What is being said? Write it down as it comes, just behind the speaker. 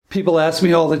People ask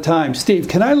me all the time, Steve,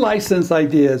 can I license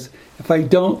ideas if I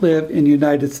don't live in the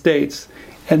United States?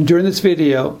 And during this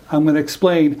video, I'm going to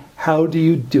explain how do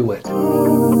you do it.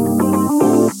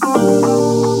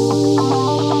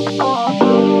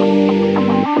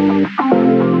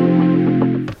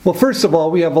 Well, first of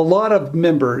all, we have a lot of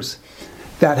members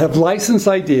that have licensed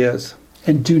ideas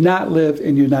and do not live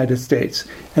in the United States.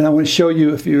 And I want to show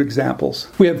you a few examples.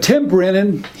 We have Tim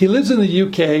Brennan. He lives in the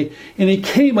UK, and he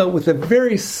came up with a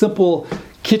very simple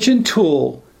kitchen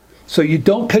tool so you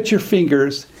don't cut your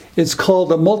fingers. It's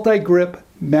called a multi-grip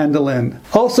mandolin.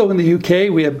 Also in the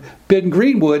UK, we have Ben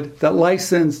Greenwood that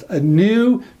licensed a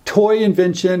new toy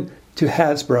invention to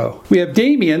Hasbro. We have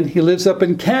Damien. He lives up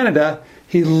in Canada.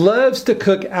 He loves to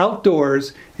cook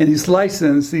outdoors, and he's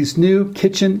licensed these new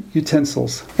kitchen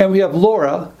utensils. And we have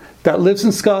Laura that lives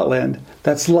in Scotland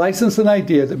that's licensed an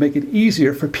idea to make it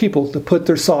easier for people to put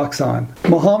their socks on.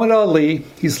 Muhammad Ali,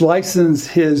 he's licensed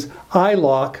his eye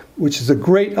lock, which is a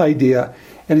great idea,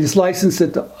 and he's licensed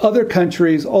it to other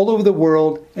countries all over the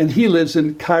world, and he lives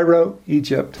in Cairo,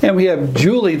 Egypt. And we have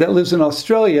Julie that lives in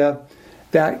Australia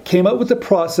that came up with the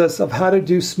process of how to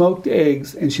do smoked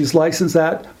eggs, and she's licensed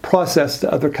that process to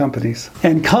other companies.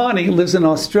 And Connie lives in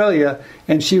Australia,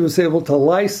 and she was able to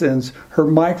license her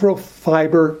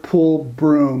microfiber pool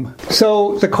broom.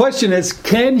 So the question is,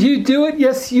 can you do it?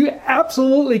 Yes, you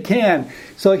absolutely can.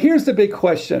 So here's the big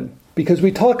question, because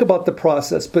we talk about the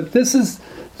process, but this is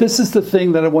the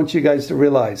thing that I want you guys to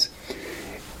realize.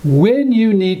 When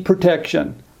you need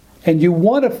protection, and you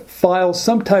want to file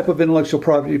some type of intellectual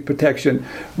property protection,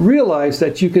 realize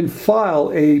that you can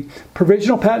file a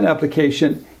provisional patent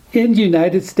application in the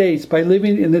United States by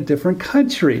living in a different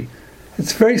country.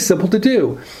 It's very simple to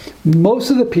do.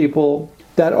 Most of the people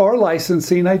that are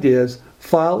licensing ideas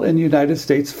file in the United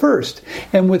States first.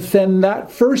 And within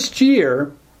that first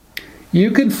year,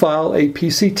 you can file a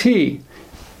PCT.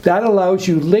 That allows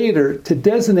you later to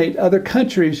designate other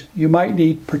countries you might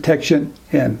need protection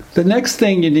in. The next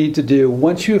thing you need to do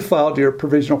once you have filed your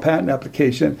provisional patent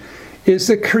application is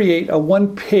to create a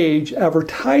one-page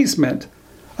advertisement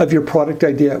of your product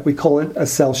idea. We call it a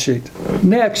sell sheet.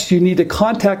 Next, you need to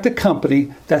contact a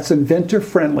company that's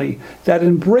inventor-friendly, that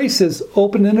embraces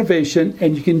open innovation,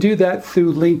 and you can do that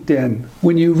through LinkedIn.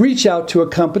 When you reach out to a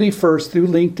company first through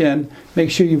LinkedIn, make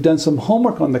sure you've done some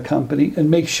homework on the company and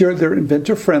make sure they're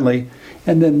inventor-friendly,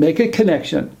 and then make a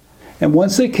connection. And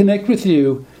once they connect with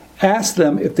you, ask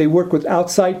them if they work with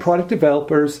outside product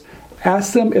developers.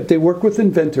 Ask them if they work with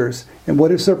inventors and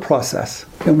what is their process.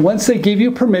 And once they give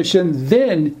you permission,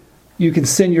 then you can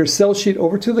send your sell sheet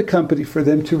over to the company for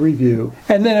them to review.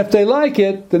 And then if they like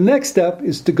it, the next step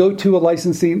is to go to a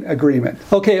licensing agreement.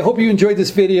 Okay, I hope you enjoyed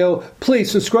this video. Please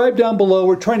subscribe down below.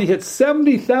 We're trying to hit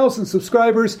 70,000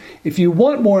 subscribers. If you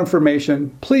want more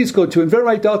information, please go to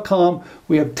InventRight.com.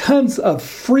 We have tons of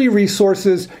free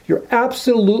resources you're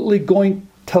absolutely going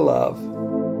to love.